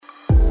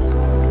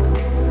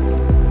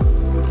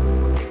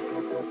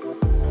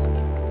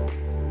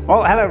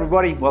Well, hello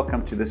everybody.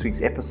 Welcome to this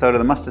week's episode of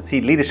the Mustard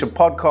Seed Leadership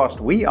Podcast.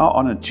 We are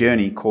on a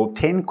journey called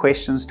 10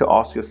 Questions to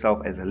Ask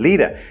Yourself as a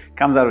Leader. It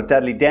comes out of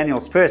Dudley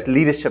Daniels' first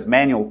leadership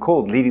manual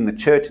called Leading the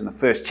Church in the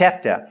first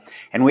chapter.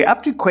 And we're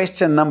up to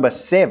question number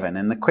 7.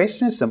 And the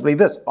question is simply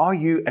this: are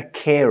you a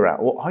carer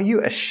or are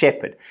you a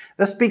shepherd?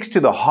 This speaks to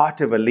the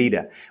heart of a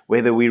leader,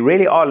 whether we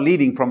really are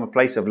leading from a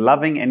place of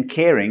loving and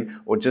caring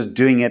or just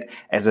doing it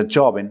as a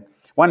job. In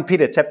 1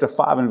 Peter chapter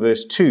 5 and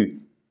verse 2,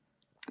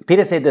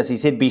 Peter said this, he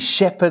said, "Be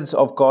shepherds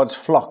of God's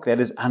flock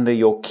that is under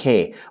your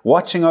care,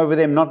 watching over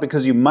them, not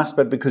because you must,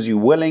 but because you're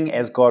willing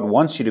as God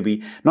wants you to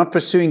be, not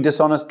pursuing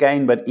dishonest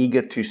gain, but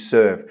eager to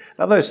serve."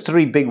 Now those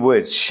 3 big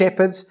words,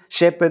 shepherds,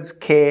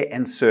 care,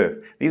 and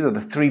serve. These are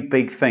the 3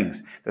 big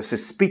things. This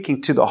is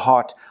speaking to the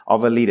heart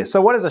of a leader.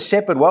 So what is a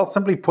shepherd? Well,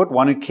 simply put,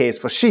 one who cares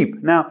for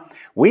sheep. Now,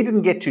 we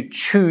didn't get to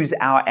choose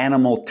our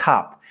animal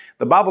type.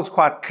 The Bible's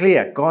quite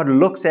clear. God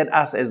looks at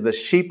us as the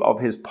sheep of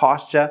His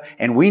pasture,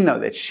 and we know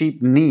that sheep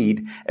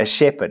need a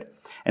shepherd.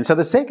 And so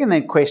the second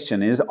then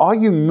question is, are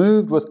you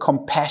moved with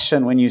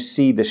compassion when you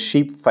see the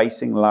sheep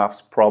facing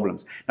life's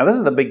problems? Now this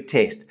is the big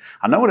test.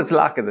 I know what it's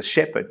like as a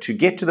shepherd to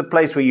get to the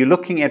place where you're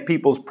looking at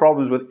people's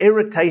problems with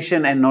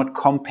irritation and not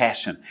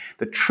compassion.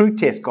 The true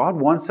test, God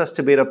wants us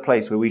to be at a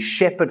place where we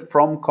shepherd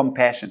from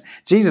compassion.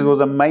 Jesus was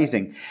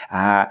amazing.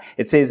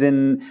 It says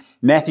in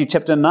Matthew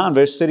chapter 9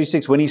 verse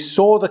 36, when He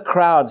saw the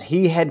crowds,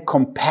 He had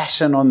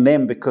compassion on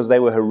them because they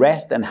were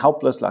harassed and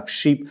helpless like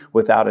sheep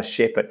without a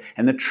shepherd.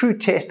 And the true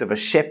test of a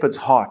shepherd's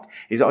heart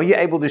is, are you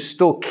able to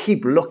still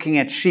keep looking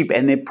at sheep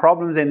and their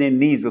problems and their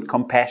needs with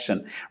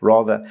compassion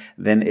rather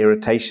than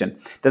irritation?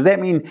 Does that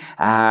mean,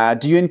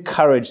 do you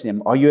encourage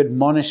them? Are you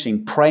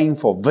admonishing, praying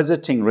for,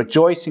 visiting,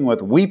 rejoicing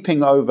with,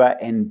 weeping over,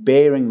 and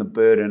bearing the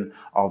burden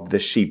of the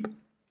sheep?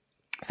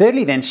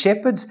 Thirdly then,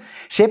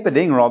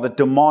 shepherding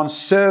demands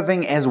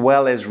serving as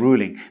well as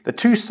ruling. The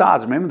 2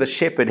 sides, remember the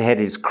shepherd had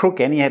his crook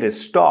and he had his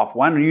staff,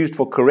 one used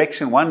for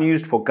correction, one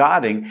used for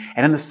guarding.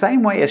 And in the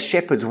same way as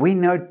shepherds, we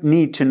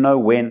need to know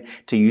when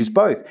to use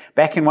both.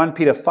 Back in 1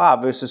 Peter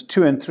 5 verses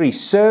 2 and 3,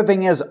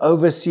 serving as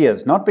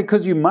overseers, not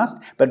because you must,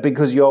 but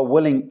because you are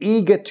willing,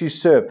 eager to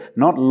serve,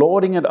 not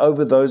lording it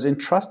over those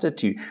entrusted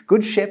to you.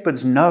 Good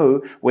shepherds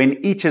know when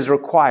each is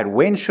required.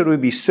 When should we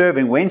be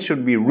serving? When should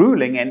we be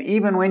ruling? And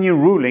even when you're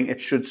ruling, it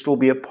should still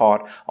be a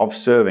part of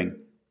serving.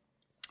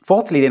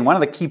 Fourthly, then, one of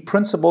the key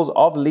principles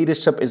of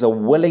leadership is a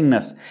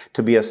willingness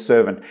to be a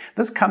servant.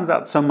 This comes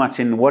out so much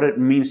in what it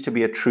means to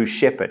be a true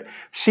shepherd.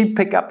 Sheep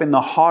pick up in the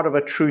heart of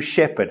a true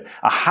shepherd.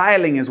 A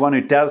hireling is one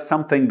who does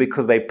something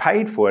because they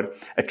paid for it.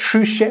 A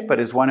true shepherd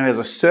is one who has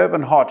a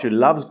servant heart, who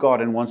loves God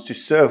and wants to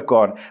serve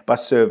God by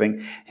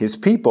serving His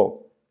people.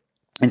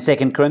 In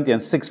 2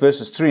 Corinthians 6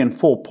 verses 3 and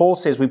 4, Paul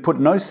says, "We put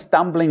no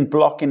stumbling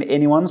block in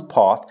anyone's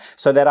path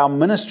so that our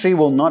ministry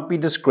will not be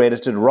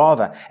discredited.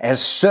 Rather,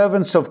 as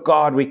servants of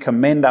God, we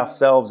commend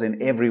ourselves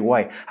in every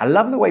way." I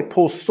love the way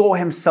Paul saw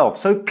himself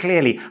so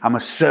clearly. I'm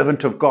a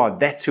servant of God.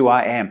 That's who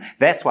I am.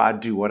 That's why I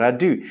do what I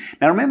do.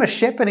 Now remember,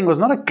 shepherding was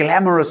not a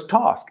glamorous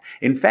task.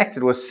 In fact,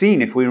 it was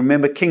seen, if we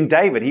remember King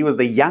David, he was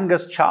the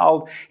youngest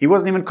child. He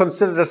wasn't even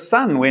considered a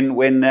son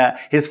when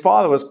his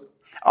father was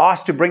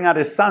asked to bring out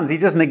his sons. He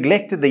just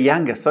neglected the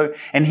youngest.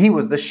 And he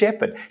was the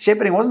shepherd.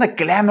 Shepherding wasn't a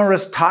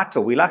glamorous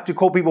title. We like to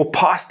call people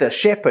pastor,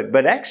 shepherd,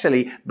 but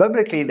actually,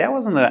 biblically, that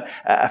wasn't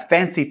a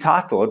fancy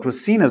title. It was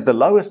seen as the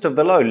lowest of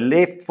the low,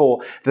 left for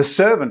the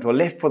servant or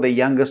left for the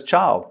youngest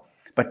child.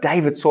 But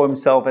David saw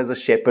himself as a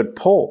shepherd.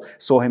 Paul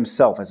saw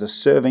himself as a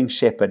serving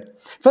shepherd.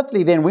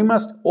 Fifthly, then, we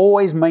must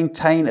always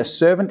maintain a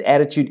servant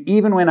attitude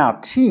even when our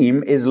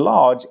team is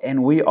large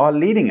and we are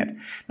leading it.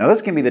 Now,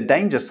 this can be the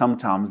danger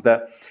sometimes.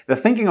 The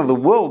thinking of the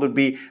world would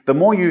be the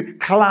more you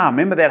climb,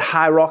 remember that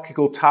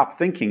hierarchical type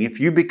thinking. If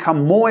you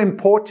become more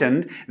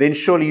important, then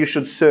surely you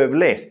should serve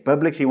less.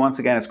 Biblically, once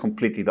again, it's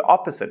completely the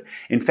opposite.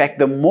 In fact,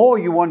 the more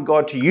you want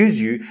God to use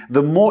you,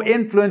 the more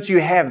influence you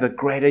have, the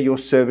greater your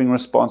serving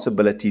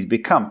responsibilities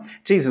become.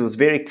 Jesus was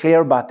very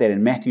clear about that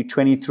in Matthew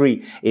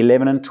 23,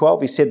 11 and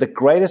 12. He said, "The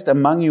greatest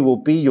among you will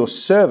be your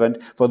servant,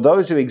 for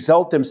those who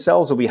exalt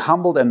themselves will be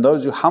humbled, and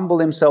those who humble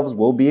themselves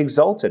will be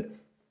exalted."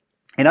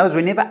 In other words,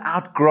 we never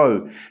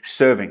outgrow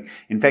serving.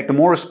 In fact, the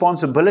more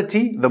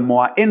responsibility, the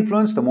more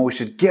influence, the more we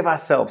should give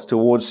ourselves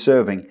towards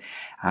serving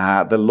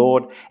the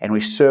Lord, and we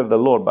serve the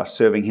Lord by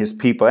serving His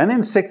people. And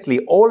then sixthly,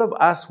 all of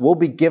us will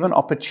be given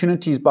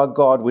opportunities by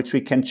God which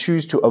we can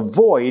choose to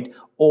avoid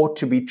or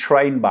to be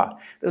trained by.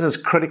 This is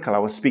critical. I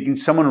was speaking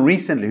to someone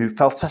recently who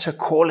felt such a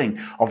calling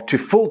to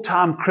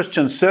full-time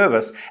Christian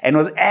service and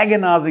was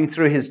agonizing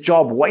through his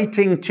job,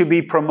 waiting to be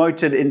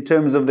promoted in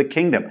terms of the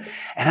kingdom.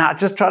 And I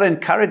just try to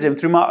encourage him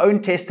through my own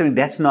testimony.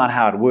 That's not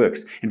how it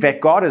works. In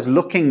fact, God is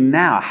looking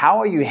now. How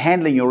are you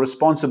handling your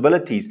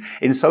responsibilities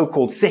in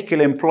so-called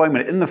secular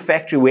employment, in the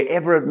factory,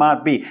 wherever it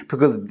might be?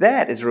 Because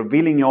that is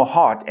revealing your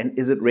heart, and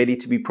is it ready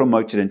to be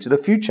promoted into the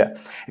future?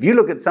 If you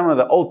look at some of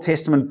the Old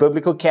Testament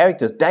biblical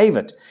characters,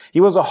 David,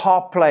 he was a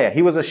harp player.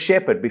 He was a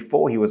shepherd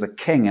before he was a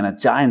king and a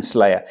giant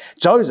slayer.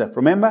 Joseph,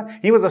 remember?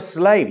 He was a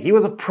slave. He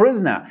was a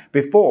prisoner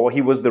before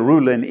he was the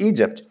ruler in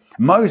Egypt.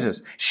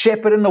 Moses,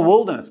 shepherd in the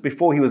wilderness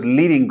before he was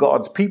leading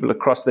God's people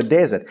across the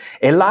desert.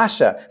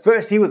 Elisha,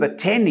 first he was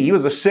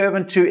a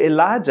servant to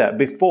Elijah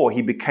before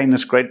he became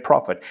this great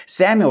prophet.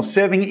 Samuel,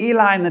 serving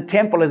Eli in the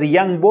temple as a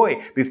young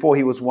boy before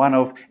he was one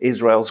of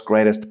Israel's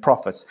greatest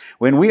prophets.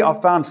 When we are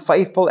found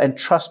faithful and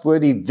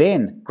trustworthy,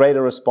 then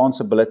greater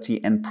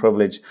responsibility and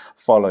privilege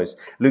follows.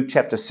 Luke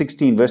chapter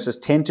 16, verses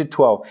 10 to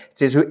 12, it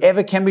says,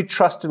 whoever can be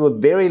trusted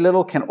with very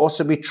little can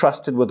also be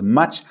trusted with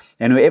much,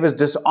 and whoever is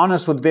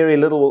dishonest with very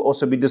little will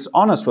also be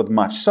dishonest with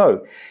much.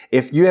 So,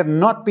 if you have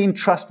not been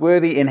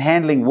trustworthy in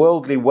handling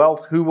worldly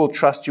wealth, who will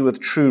trust you with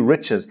true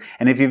riches?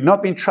 And if you've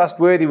not been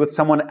trustworthy with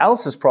someone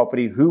else's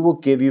property, who will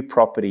give you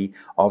property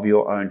of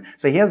your own?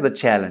 So here's the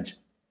challenge.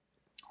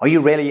 Are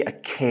you really a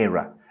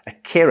carer? A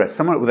carer,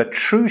 someone with a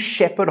true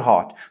shepherd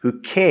heart who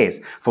cares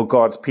for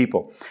God's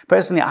people.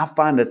 Personally, I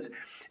find it's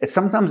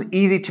sometimes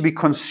easy to be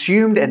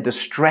consumed and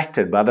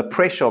distracted by the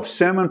pressure of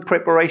sermon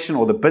preparation,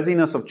 or the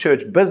busyness of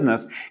church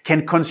business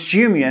can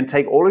consume you and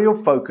take all of your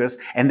focus,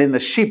 and then the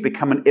sheep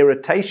become an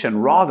irritation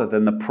rather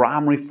than the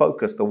primary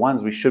focus, the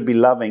ones we should be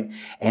loving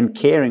and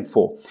caring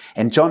for.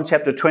 In John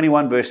chapter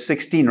 21, verse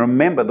 16,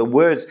 remember the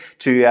words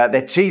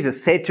that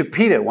Jesus said to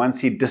Peter once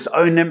he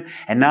disowned him,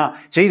 and now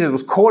Jesus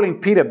was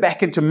calling Peter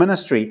back into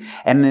ministry.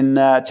 And in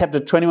chapter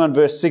 21,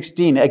 verse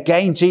 16,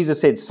 again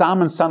Jesus said,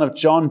 Simon, son of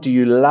John, do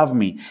you love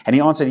me? And he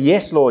answered,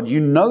 yes, Lord, you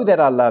know that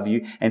I love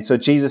you. And so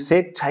Jesus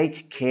said,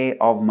 take care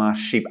of my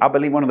sheep. I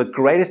believe one of the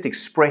greatest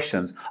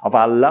expressions of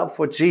our love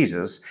for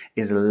Jesus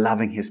is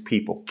loving his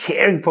people,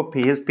 caring for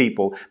his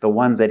people, the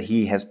ones that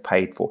he has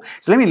paid for.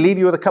 So let me leave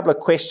you with a couple of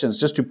questions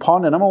just to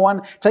ponder. Number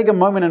one, take a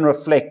moment and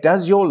reflect.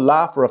 Does your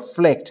life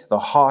reflect the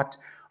heart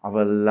of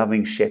a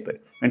loving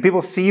shepherd? When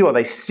people see you, are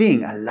they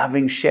seeing a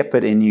loving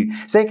shepherd in you?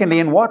 Secondly,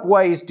 in what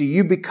ways do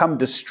you become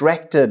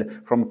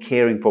distracted from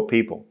caring for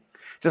people?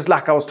 Just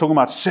like I was talking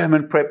about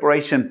sermon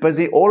preparation,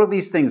 busy, all of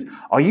these things.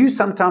 Are you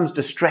sometimes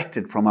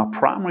distracted from our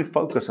primary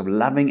focus of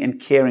loving and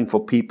caring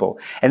for people?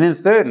 And then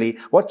thirdly,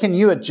 what can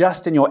you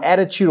adjust in your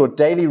attitude or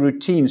daily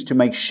routines to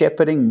make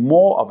shepherding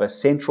more of a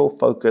central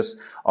focus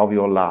of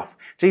your life?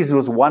 Jesus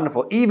was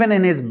wonderful. Even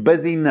in his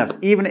busyness,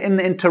 even in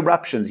the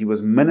interruptions, he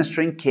was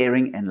ministering,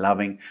 caring, and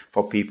loving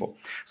for people.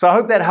 So I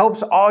hope that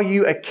helps. Are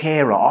you a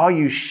carer? Are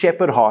you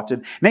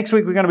shepherd-hearted? Next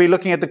week, we're going to be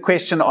looking at the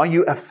question, are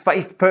you a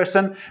faith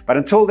person? But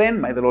until then,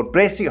 may the Lord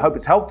bless you. I hope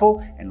it's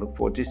helpful and look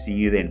forward to seeing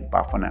you then.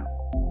 Bye for now.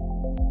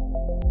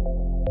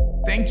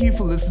 Thank you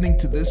for listening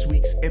to this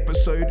week's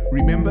episode.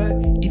 Remember,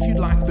 if you'd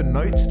like the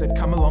notes that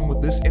come along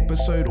with this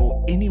episode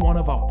or any one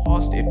of our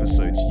past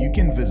episodes, you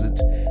can visit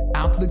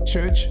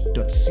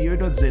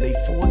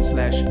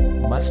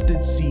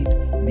outlookchurch.co.za/mustard seed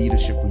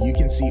leadership, where you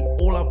can see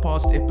all our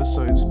past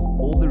episodes,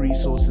 all the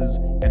resources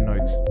and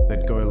notes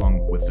that go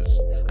along with this.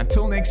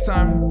 Until next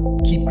time,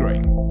 keep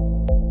growing.